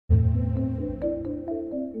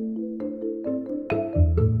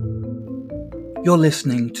You're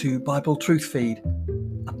listening to Bible Truth Feed,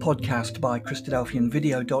 a podcast by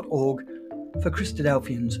Christadelphianvideo.org for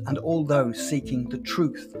Christadelphians and all those seeking the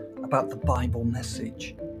truth about the Bible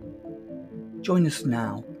message. Join us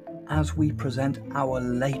now as we present our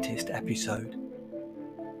latest episode.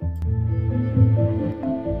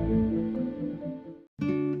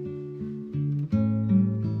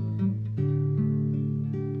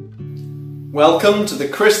 Welcome to the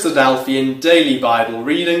Christadelphian Daily Bible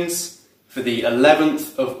Readings for the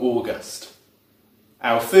 11th of August.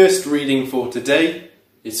 Our first reading for today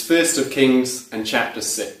is 1 of Kings and chapter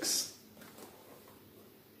 6.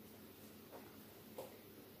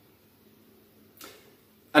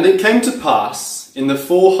 And it came to pass in the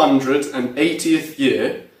 480th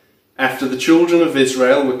year, after the children of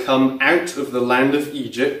Israel were come out of the land of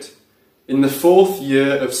Egypt, in the 4th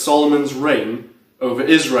year of Solomon's reign over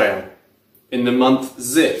Israel, in the month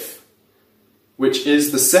Ziph, which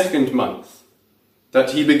is the 2nd month,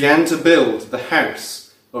 that he began to build the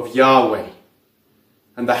house of Yahweh.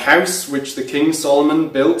 And the house which the king Solomon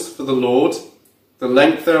built for the Lord, the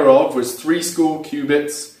length thereof was 80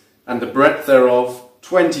 cubits, and the breadth thereof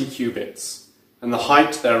 20 cubits, and the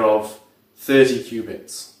height thereof 30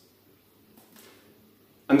 cubits.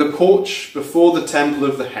 And the porch before the temple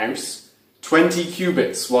of the house, 20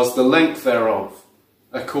 cubits was the length thereof,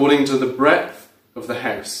 according to the breadth of the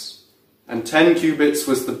house, and 10 cubits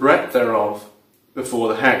was the breadth thereof before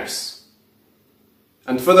the house.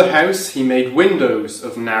 And for the house he made windows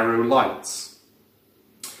of narrow lights.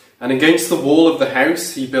 And against the wall of the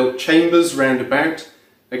house he built chambers round about,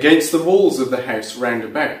 against the walls of the house round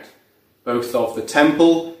about, both of the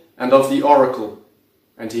temple and of the oracle,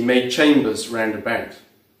 and he made chambers round about.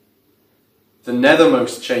 The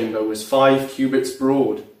nethermost chamber was 5 cubits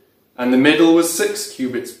broad, and the middle was 6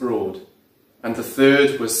 cubits broad, and the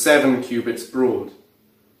third was 7 cubits broad.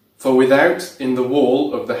 For without, in the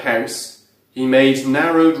wall of the house, he made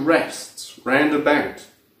narrowed rests round about,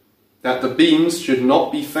 that the beams should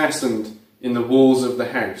not be fastened in the walls of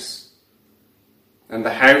the house. And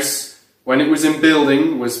the house, when it was in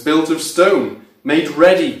building, was built of stone, made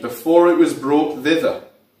ready before it was brought thither,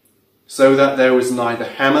 so that there was neither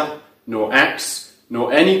hammer, nor axe,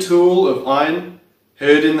 nor any tool of iron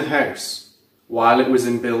heard in the house, while it was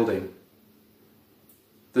in building.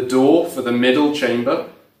 The door for the middle chamber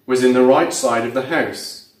was in the right side of the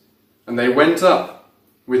house, and they went up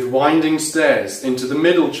with winding stairs into the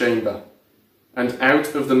middle chamber, and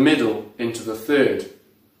out of the middle into the third.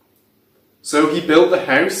 So he built the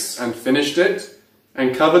house and finished it,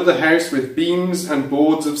 and covered the house with beams and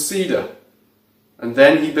boards of cedar. And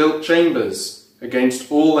then he built chambers against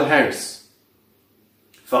all the house,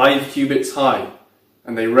 5 cubits high,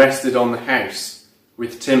 and they rested on the house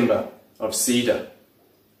with timber of cedar.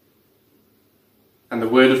 And the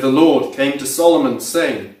word of the Lord came to Solomon,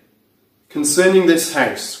 saying, Concerning this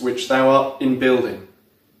house which thou art in building,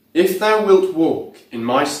 if thou wilt walk in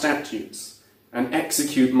my statutes, and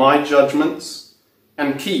execute my judgments,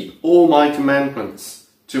 and keep all my commandments,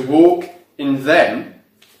 to walk in them,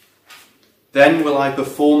 then will I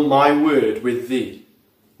perform my word with thee,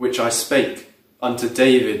 which I spake unto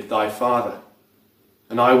David thy father.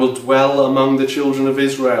 And I will dwell among the children of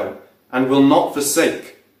Israel, and will not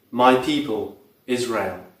forsake my people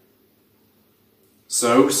Israel.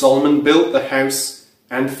 So Solomon built the house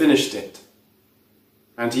and finished it.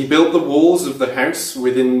 And he built the walls of the house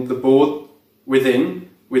within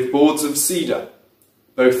with boards of cedar,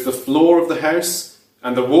 both the floor of the house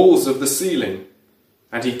and the walls of the ceiling.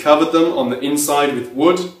 And he covered them on the inside with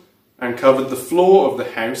wood, and covered the floor of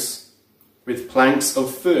the house with planks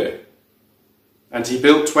of fir. And he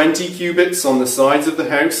built 20 cubits on the sides of the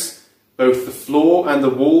house, both the floor and the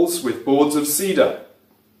walls with boards of cedar.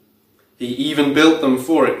 He even built them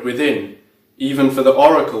for it within, even for the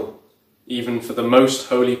oracle, even for the most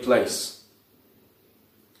holy place.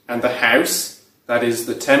 And the house, that is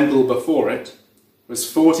the temple before it,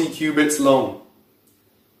 was 40 cubits long.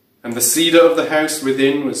 And the cedar of the house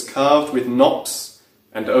within was carved with knops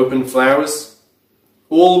and open flowers.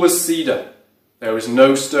 All was cedar, there was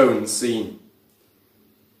no stone seen.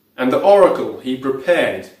 And the oracle he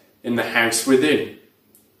prepared in the house within,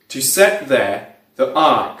 to set there the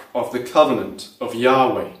ark of the covenant of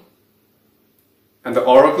Yahweh. And the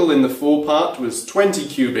oracle in the forepart was 20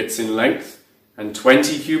 cubits in length, and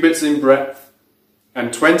 20 cubits in breadth,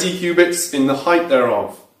 and 20 cubits in the height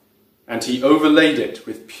thereof, and he overlaid it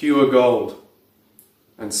with pure gold,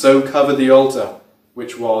 and so covered the altar,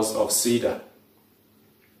 which was of cedar.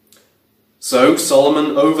 So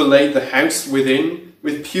Solomon overlaid the house within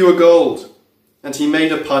with pure gold, and he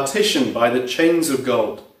made a partition by the chains of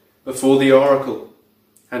gold before the oracle,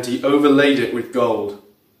 and he overlaid it with gold.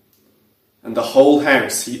 And the whole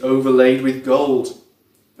house he overlaid with gold,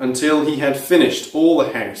 until he had finished all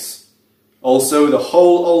the house. Also the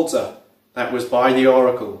whole altar that was by the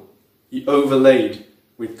oracle he overlaid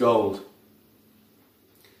with gold.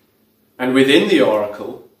 And within the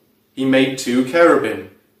oracle he made 2 cherubim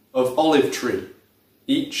of olive tree,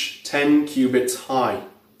 each 10 cubits high.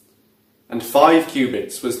 And 5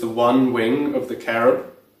 cubits was the one wing of the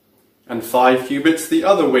cherub, and 5 cubits the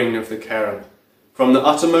other wing of the cherub, from the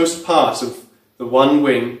uttermost part of the one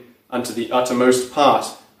wing unto the uttermost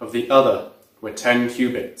part of the other were 10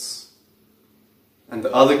 cubits. And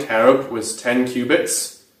the other cherub was 10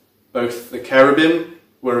 cubits. Both the cherubim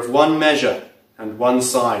were of one measure and one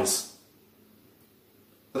size.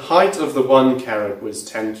 The height of the one cherub was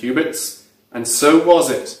 10 cubits, and so was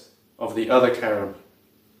it of the other cherub.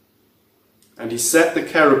 And he set the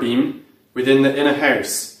cherubim within the inner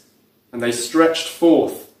house, and they stretched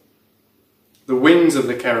forth the wings of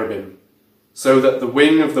the cherubim, so that the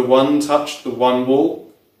wing of the one touched the one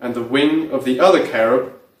wall, and the wing of the other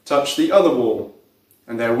cherub touched the other wall,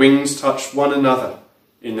 and their wings touched one another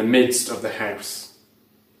in the midst of the house.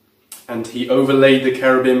 And he overlaid the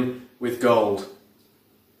cherubim with gold.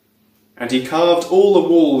 And he carved all the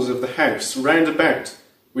walls of the house round about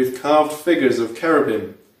with carved figures of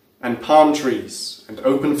cherubim, and palm trees, and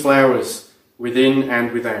open flowers within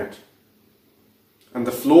and without. And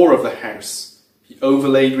the floor of the house he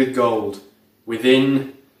overlaid with gold,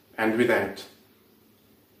 within and without.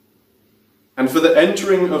 And for the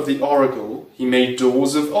entering of the oracle he made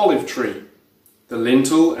doors of olive tree. The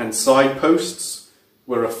lintel and side posts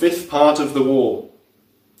were a 5th part of the wall.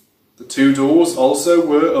 The 2 doors also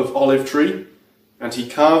were of olive tree, and he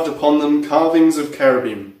carved upon them carvings of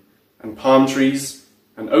cherubim, and palm trees,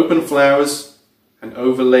 and open flowers, and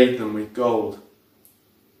overlaid them with gold,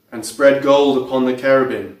 and spread gold upon the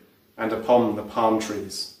cherubim and upon the palm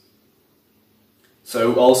trees.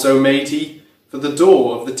 So also made he for the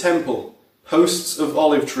door of the temple posts of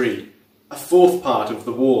olive tree, a 4th part of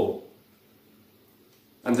the wall.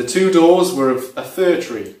 And the 2 doors were of a fir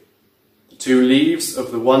tree. The 2 leaves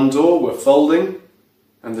of the one door were folding,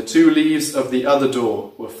 and the 2 leaves of the other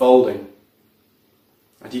door were folding.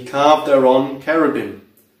 And he carved thereon cherubim,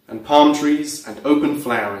 and palm trees, and open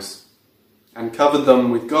flowers, and covered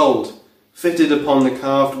them with gold, fitted upon the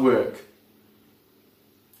carved work.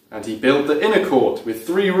 And he built the inner court with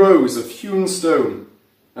 3 rows of hewn stone,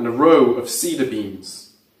 and a row of cedar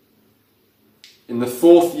beams. In the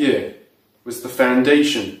 4th year was the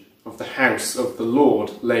foundation of the house of the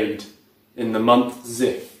Lord laid, in the month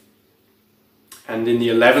Ziph. And in the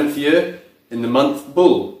 11th year, in the month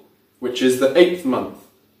Bul, which is the 8th month,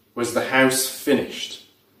 was the house finished,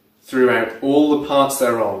 throughout all the parts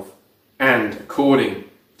thereof, and according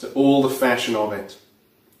to all the fashion of it.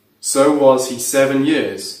 So was he 7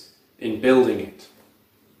 years in building it.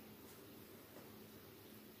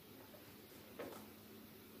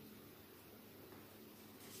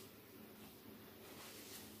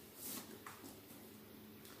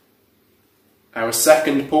 Our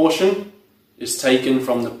second portion is taken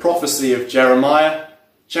from the prophecy of Jeremiah,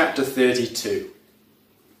 chapter 32.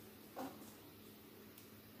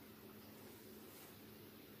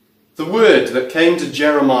 The word that came to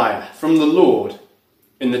Jeremiah from the Lord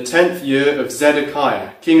in the 10th year of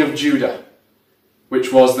Zedekiah, king of Judah,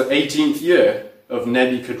 which was the 18th year of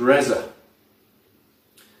Nebuchadrezzar.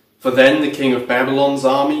 For then the king of Babylon's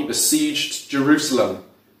army besieged Jerusalem,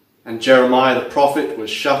 and Jeremiah the prophet was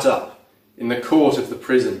shut up in the court of the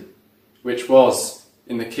prison, which was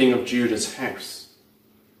in the king of Judah's house.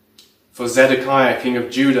 For Zedekiah king of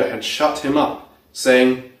Judah had shut him up,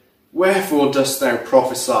 saying, Wherefore dost thou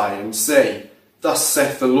prophesy, and say, Thus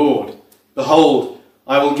saith the Lord, Behold,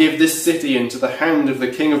 I will give this city into the hand of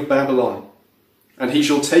the king of Babylon, and he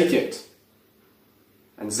shall take it.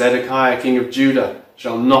 And Zedekiah king of Judah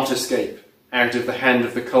shall not escape out of the hand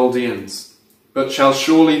of the Chaldeans, but shall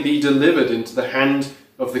surely be delivered into the hand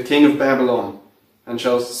of the king of Babylon, and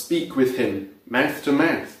shall speak with him mouth to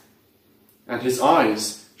mouth. And his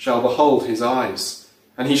eyes shall behold his eyes,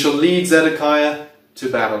 and he shall lead Zedekiah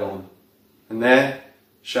to Babylon, and there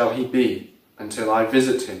shall he be until I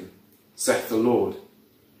visit him, saith the Lord.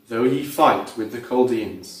 Though ye fight with the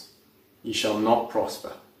Chaldeans, ye shall not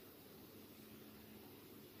prosper.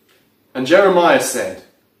 And Jeremiah said,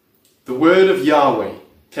 The word of Yahweh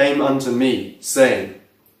came unto me, saying,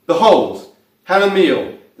 Behold,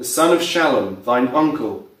 Hanameel, the son of Shallum, thine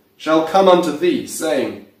uncle, shall come unto thee,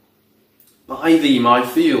 saying, Buy thee my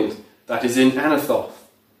field that is in Anathoth,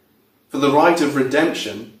 for the right of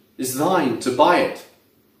redemption is thine to buy it.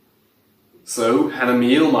 So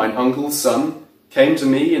Hanameel, mine uncle's son, came to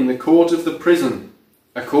me in the court of the prison,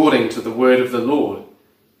 according to the word of the Lord,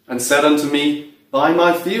 and said unto me, Buy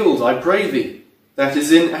my field, I pray thee, that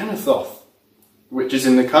is in Anathoth, which is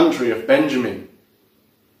in the country of Benjamin.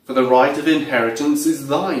 For the right of inheritance is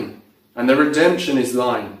thine, and the redemption is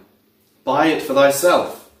thine. Buy it for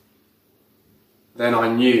thyself. Then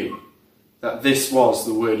I knew that this was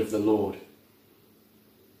the word of the Lord.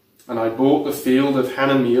 And I bought the field of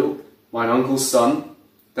Hanameel, mine uncle's son,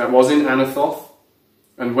 that was in Anathoth,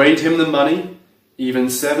 and weighed him the money, even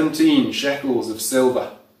 17 shekels of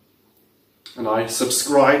silver. And I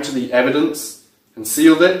subscribed to the evidence, and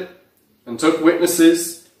sealed it, and took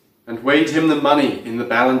witnesses, and weighed him the money in the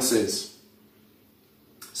balances.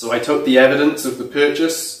 So I took the evidence of the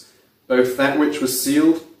purchase, both that which was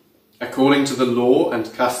sealed, according to the law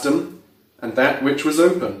and custom, and that which was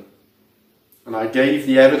open. And I gave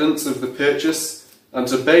the evidence of the purchase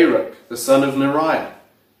unto Baruch the son of Neriah,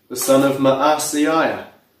 the son of Maaseiah,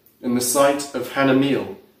 in the sight of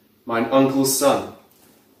Hanameel, mine uncle's son,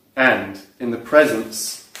 and in the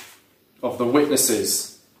presence of the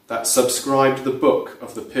witnesses that subscribed the book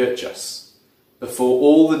of the purchase, before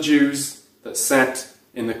all the Jews that sat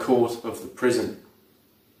in the court of the prison.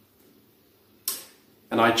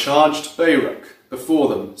 And I charged Baruch before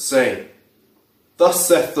them, saying, Thus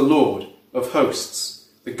saith the Lord of hosts,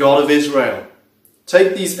 the God of Israel,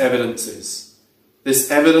 Take these evidences,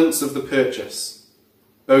 this evidence of the purchase,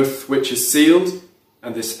 both which is sealed,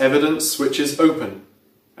 and this evidence which is open,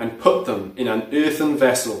 and put them in an earthen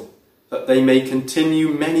vessel, that they may continue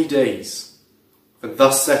many days. For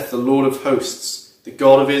thus saith the Lord of hosts, the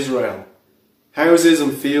God of Israel, Houses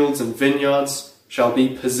and fields and vineyards shall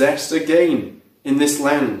be possessed again in this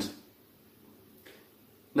land.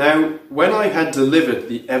 Now, when I had delivered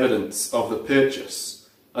the evidence of the purchase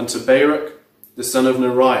unto Baruch the son of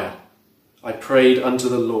Neriah, I prayed unto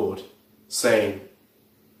the Lord, saying,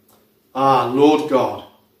 Ah, Lord God,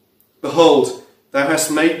 behold, thou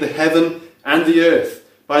hast made the heaven and the earth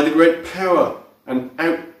by the great power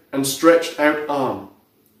and stretched out arm,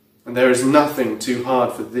 and there is nothing too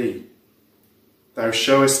hard for thee. Thou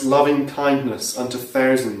showest loving kindness unto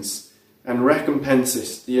thousands, and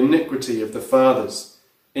recompensest the iniquity of the fathers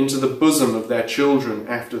into the bosom of their children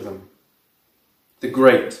after them. The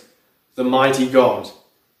great, the mighty God,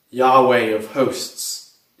 Yahweh of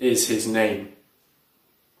hosts, is his name.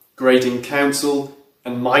 Great in counsel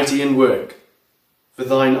and mighty in work, for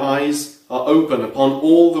thine eyes are open upon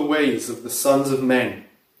all the ways of the sons of men,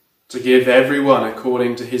 to give every one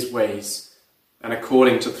according to his ways, and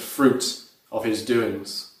according to the fruit of his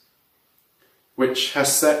doings, which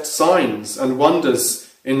has set signs and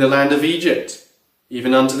wonders in the land of Egypt,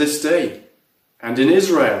 even unto this day, and in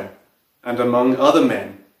Israel, and among other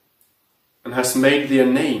men, and hast made thee a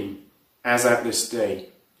name as at this day,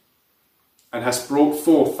 and hast brought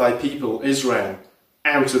forth thy people Israel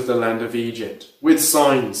out of the land of Egypt, with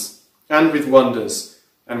signs, and with wonders,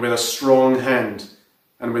 and with a strong hand,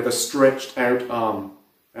 and with a stretched out arm,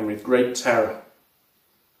 and with great terror,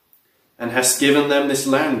 and hast given them this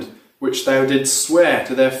land which thou didst swear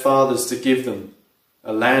to their fathers to give them,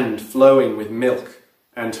 a land flowing with milk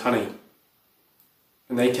and honey.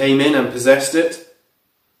 And they came in and possessed it,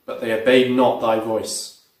 but they obeyed not thy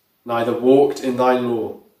voice, neither walked in thy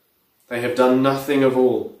law. They have done nothing of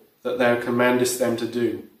all that thou commandest them to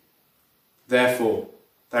do. Therefore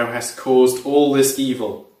thou hast caused all this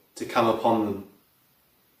evil to come upon them.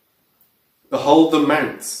 Behold the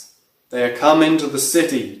mounts, they are come into the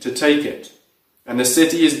city to take it, and the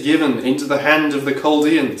city is given into the hand of the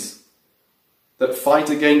Chaldeans, that fight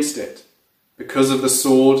against it, because of the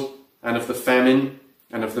sword, and of the famine,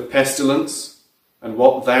 and of the pestilence, and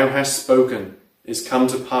what thou hast spoken is come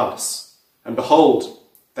to pass, and behold,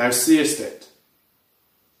 thou seest it.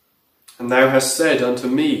 And thou hast said unto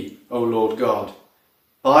me, O Lord God,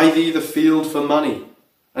 Buy thee the field for money,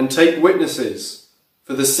 and take witnesses,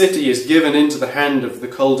 for the city is given into the hand of the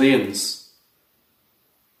Chaldeans.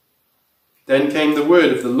 Then came the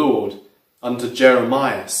word of the Lord unto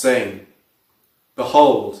Jeremiah, saying,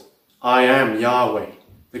 Behold, I am Yahweh,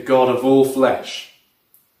 the God of all flesh.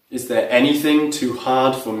 Is there anything too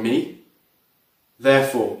hard for me?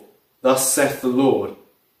 Therefore, thus saith the Lord,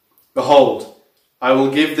 Behold, I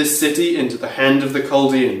will give this city into the hand of the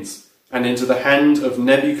Chaldeans, and into the hand of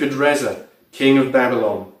Nebuchadrezzar, king of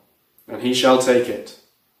Babylon, and he shall take it.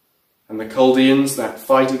 And the Chaldeans that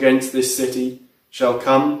fight against this city shall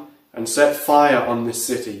come and set fire on this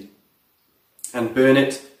city, and burn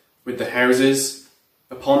it with the houses,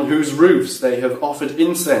 upon whose roofs they have offered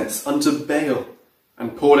incense unto Baal,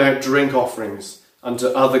 and poured out drink offerings unto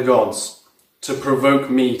other gods, to provoke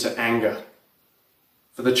me to anger.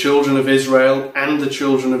 For the children of Israel and the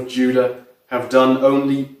children of Judah have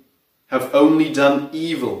only done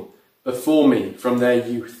evil before me from their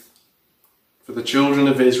youth. For the children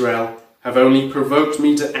of Israel have only provoked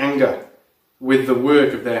me to anger with the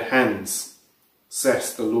work of their hands,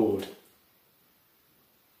 saith the Lord.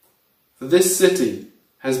 For this city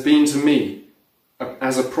has been to me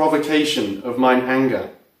as a provocation of mine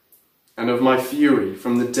anger and of my fury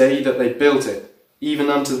from the day that they built it, even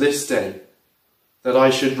unto this day, that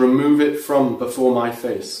I should remove it from before my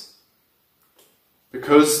face.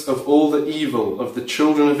 Because of all the evil of the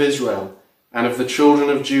children of Israel and of the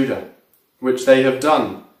children of Judah, which they have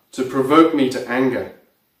done to provoke me to anger,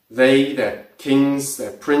 they, their kings,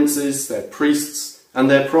 their princes, their priests, and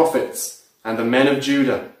their prophets, and the men of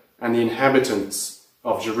Judah, and the inhabitants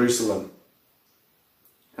of Jerusalem.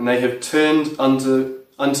 And they have turned unto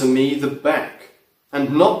me the back,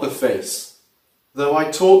 and not the face, though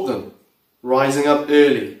I taught them, rising up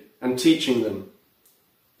early and teaching them.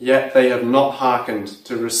 Yet they have not hearkened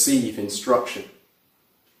to receive instruction.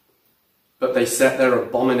 But they set their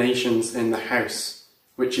abominations in the house,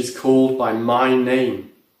 which is called by my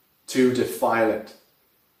name, to defile it.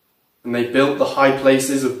 And they built the high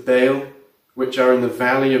places of Baal, which are in the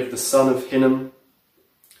valley of the son of Hinnom,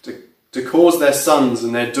 to cause their sons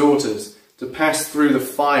and their daughters to pass through the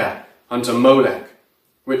fire unto Molech,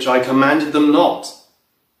 which I commanded them not,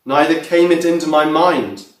 neither came it into my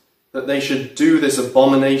mind that they should do this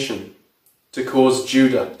abomination, to cause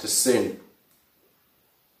Judah to sin.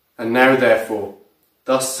 And now therefore,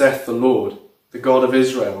 thus saith the Lord, the God of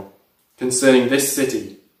Israel, concerning this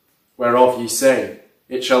city, whereof ye say,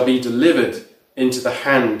 it shall be delivered into the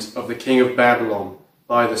hand of the king of Babylon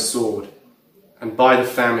by the sword, and by the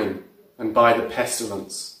famine, and by the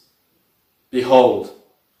pestilence. Behold,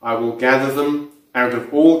 I will gather them out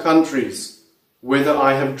of all countries, whither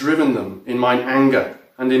I have driven them in mine anger,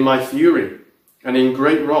 and in my fury, and in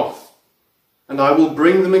great wrath. And I will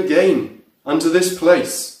bring them again unto this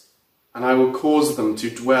place, and I will cause them to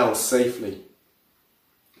dwell safely.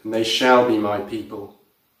 And they shall be my people,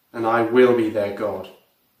 and I will be their God.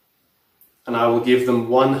 And I will give them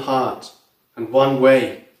one heart and one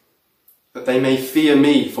way, that they may fear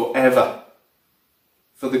me for ever,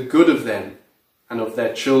 for the good of them and of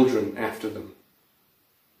their children after them.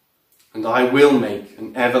 And I will make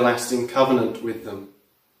an everlasting covenant with them,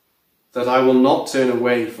 that I will not turn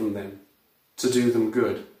away from them to do them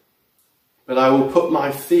good, but I will put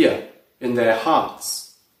my fear in their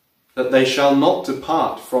hearts, that they shall not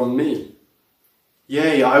depart from me.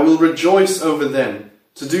 Yea, I will rejoice over them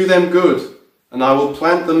to do them good, and I will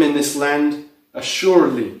plant them in this land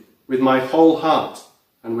assuredly with my whole heart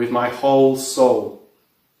and with my whole soul.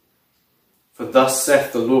 For thus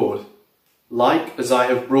saith the Lord, like as I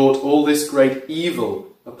have brought all this great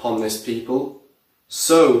evil upon this people,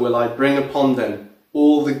 so will I bring upon them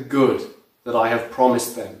all the good that I have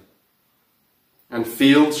promised them. And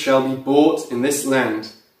fields shall be bought in this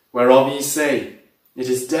land, whereof ye say, it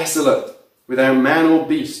is desolate, without man or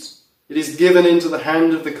beast, it is given into the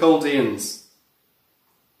hand of the Chaldeans.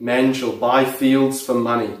 Men shall buy fields for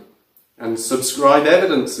money, and subscribe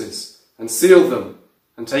evidences, and seal them,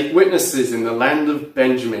 and take witnesses in the land of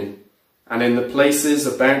Benjamin, and in the places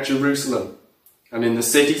about Jerusalem, and in the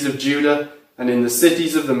cities of Judah, and in the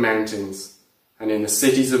cities of the mountains, and in the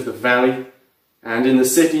cities of the valley, and in the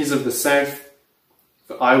cities of the south,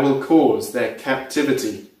 for I will cause their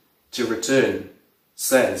captivity to return,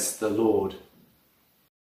 says the Lord.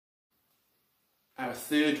 Our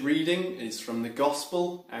third reading is from the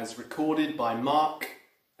Gospel as recorded by Mark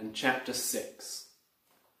and chapter 6.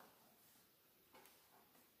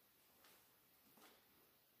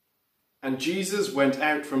 And Jesus went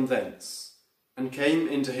out from thence, and came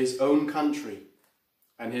into his own country,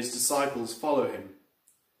 and his disciples follow him.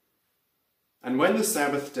 And when the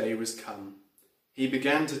Sabbath day was come, he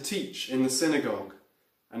began to teach in the synagogue,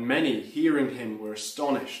 and many hearing him were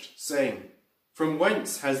astonished, saying, From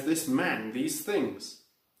whence has this man these things?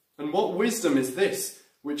 And what wisdom is this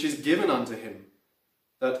which is given unto him,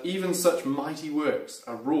 that even such mighty works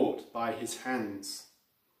are wrought by his hands?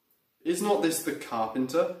 Is not this the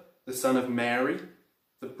carpenter, the son of Mary,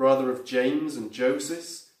 the brother of James and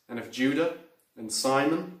Joseph, and of Judah and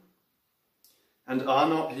Simon? And are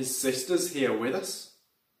not his sisters here with us?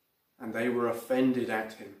 And they were offended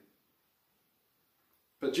at him.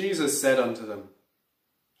 But Jesus said unto them,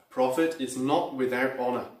 A prophet is not without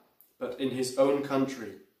honour, but in his own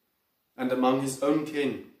country, and among his own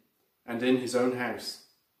kin, and in his own house.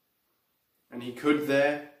 And he could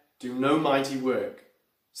there do no mighty work,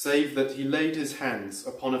 save that he laid his hands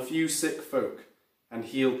upon a few sick folk, and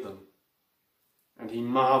healed them. and he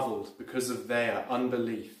marvelled because of their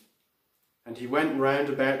unbelief. And he went round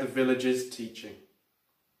about the villages teaching.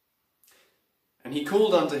 And he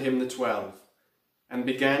called unto him the 12, and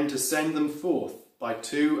began to send them forth by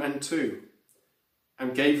 2 and 2,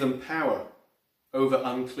 and gave them power over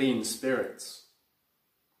unclean spirits,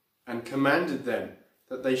 and commanded them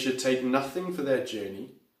that they should take nothing for their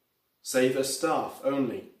journey, save a staff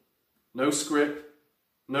only, no scrip,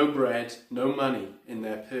 no bread, no money in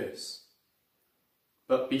their purse,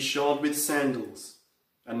 but be shod with sandals,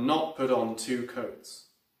 and not put on 2 coats.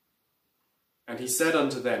 And he said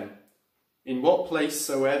unto them, In what place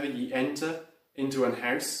soever ye enter into an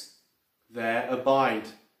house, there abide,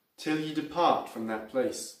 till ye depart from that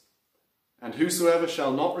place. And whosoever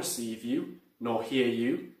shall not receive you, nor hear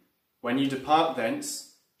you, when you depart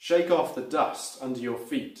thence, shake off the dust under your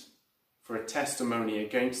feet, for a testimony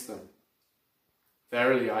against them.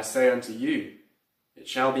 Verily I say unto you, it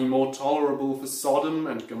shall be more tolerable for Sodom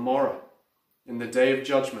and Gomorrah in the day of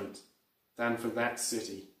judgment than for that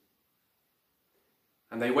city.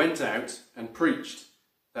 And they went out and preached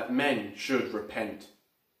that men should repent.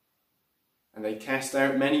 And they cast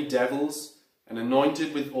out many devils, and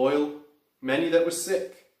anointed with oil many that were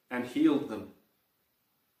sick, and healed them.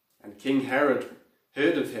 And King Herod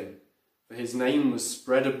heard of him, for his name was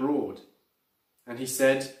spread abroad. And he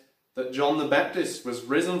said that John the Baptist was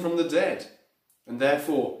risen from the dead, and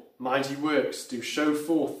therefore mighty works do show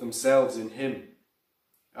forth themselves in him.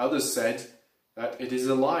 Others said that it is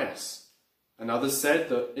Elias, and others said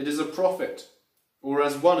that it is a prophet, or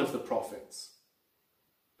as one of the prophets.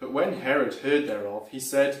 But when Herod heard thereof, he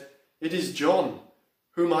said, It is John,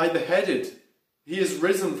 whom I beheaded. He is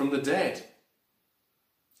risen from the dead.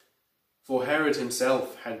 For Herod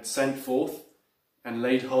himself had sent forth and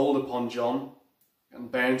laid hold upon John,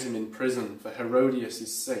 and bound him in prison for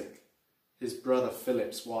Herodias' sake, his brother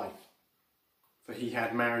Philip's wife, for he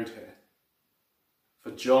had married her.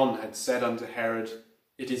 For John had said unto Herod,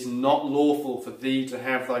 It is not lawful for thee to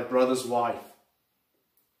have thy brother's wife.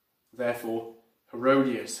 Therefore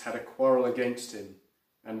Herodias had a quarrel against him,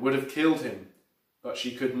 and would have killed him, but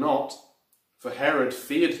she could not, for Herod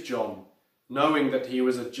feared John, knowing that he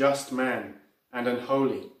was a just man and an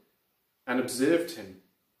holy, and observed him.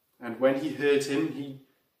 And when he heard him,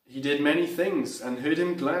 he did many things, and heard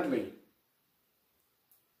him gladly.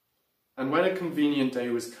 And when a convenient day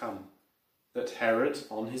was come, that Herod,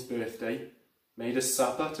 on his birthday, made a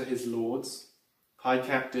supper to his lords, high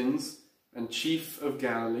captains, and chief of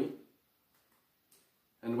Galilee,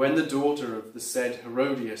 and when the daughter of the said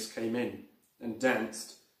Herodias came in, and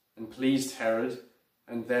danced, and pleased Herod,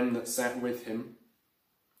 and them that sat with him,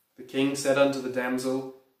 the king said unto the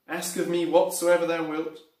damsel, Ask of me whatsoever thou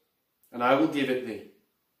wilt, and I will give it thee.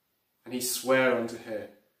 And he sware unto her,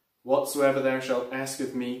 Whatsoever thou shalt ask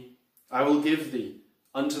of me, I will give thee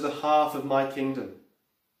unto the half of my kingdom.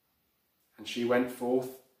 And she went forth,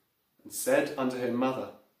 and said unto her mother,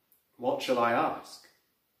 What shall I ask?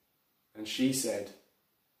 And she said,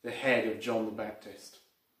 The head of John the Baptist.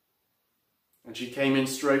 And she came in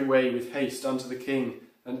straightway with haste unto the king,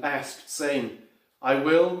 and asked, saying, I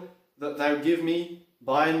will that thou give me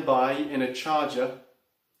by and by in a charger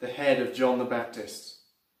the head of John the Baptist.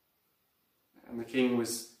 And the king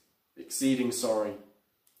was exceeding sorry,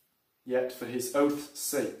 yet for his oath's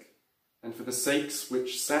sake, and for the sakes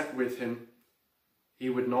which sat with him, he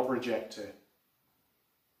would not reject her.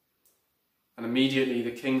 And immediately the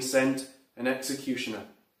king sent an executioner,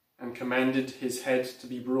 and commanded his head to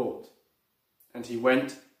be brought. And he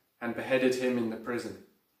went and beheaded him in the prison,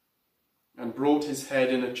 and brought his head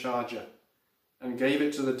in a charger, and gave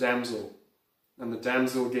it to the damsel, and the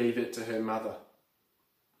damsel gave it to her mother.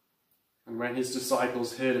 And when his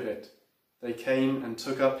disciples heard of it, they came and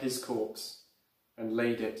took up his corpse, and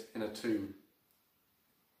laid it in a tomb.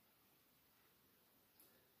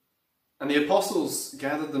 And the apostles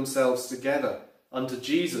gathered themselves together unto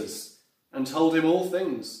Jesus, and told him all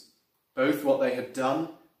things, both what they had done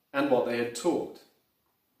and what they had taught.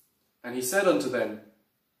 And he said unto them,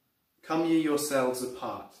 Come ye yourselves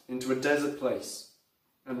apart into a desert place,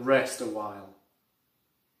 and rest a while.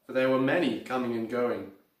 For there were many coming and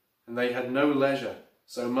going, and they had no leisure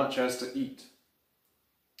so much as to eat.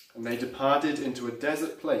 And they departed into a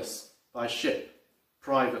desert place by ship,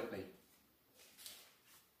 privately.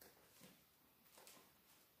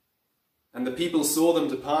 And the people saw them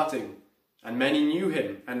departing, and many knew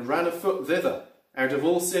him, and ran afoot thither, out of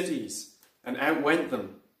all cities, and outwent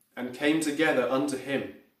them, and came together unto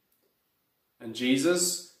him. And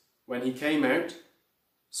Jesus, when he came out,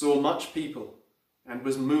 saw much people, and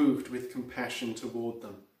was moved with compassion toward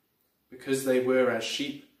them, because they were as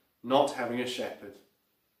sheep not having a shepherd.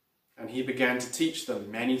 and he began to teach them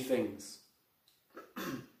many things.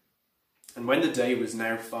 And when the day was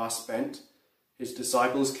now far spent, his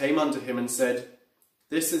disciples came unto him and said,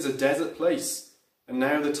 This is a desert place, and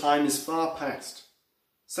now the time is far past.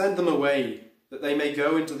 Send them away, that they may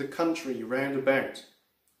go into the country round about,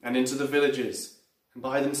 and into the villages, and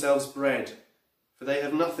buy themselves bread, for they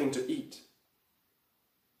have nothing to eat.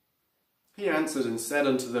 He answered and said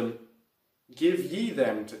unto them, Give ye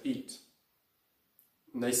them to eat.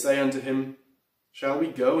 And they say unto him, Shall we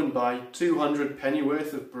go and buy 200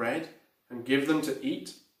 pennyworth of bread, and give them to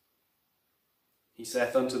eat? He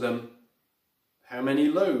saith unto them, How many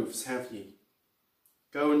loaves have ye?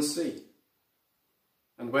 Go and see.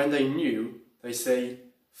 And when they knew, they say,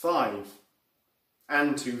 5,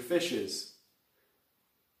 and 2 fishes.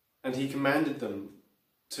 And he commanded them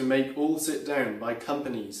to make all sit down by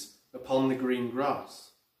companies upon the green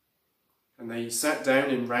grass. And they sat down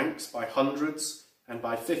in ranks by hundreds and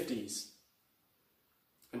by 50s.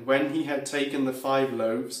 And when he had taken the 5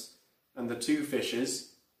 loaves and the 2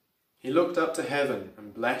 fishes, he looked up to heaven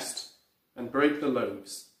and blessed, and brake the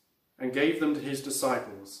loaves, and gave them to his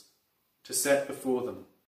disciples to set before them.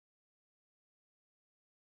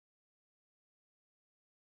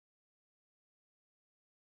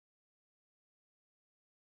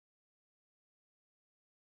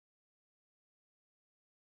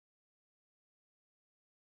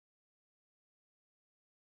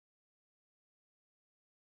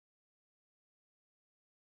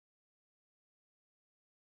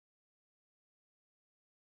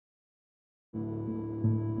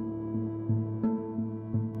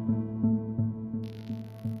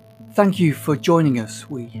 Thank you for joining us.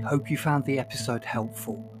 We hope you found the episode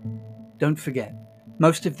helpful. Don't forget,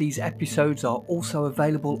 most of these episodes are also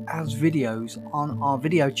available as videos on our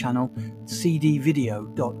video channel,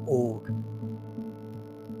 cdvideo.org.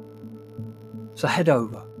 So head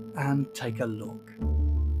over and take a look.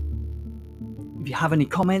 If you have any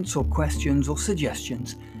comments or questions or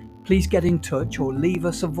suggestions, please get in touch or leave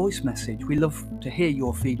us a voice message. We love to hear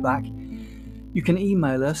your feedback. You can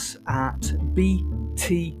email us at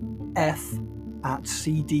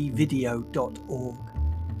btf@cdvideo.org.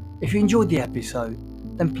 If you enjoyed the episode,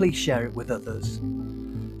 then please share it with others.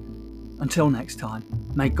 Until next time,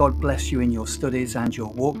 may God bless you in your studies and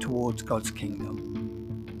your walk towards God's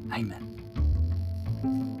kingdom. Amen.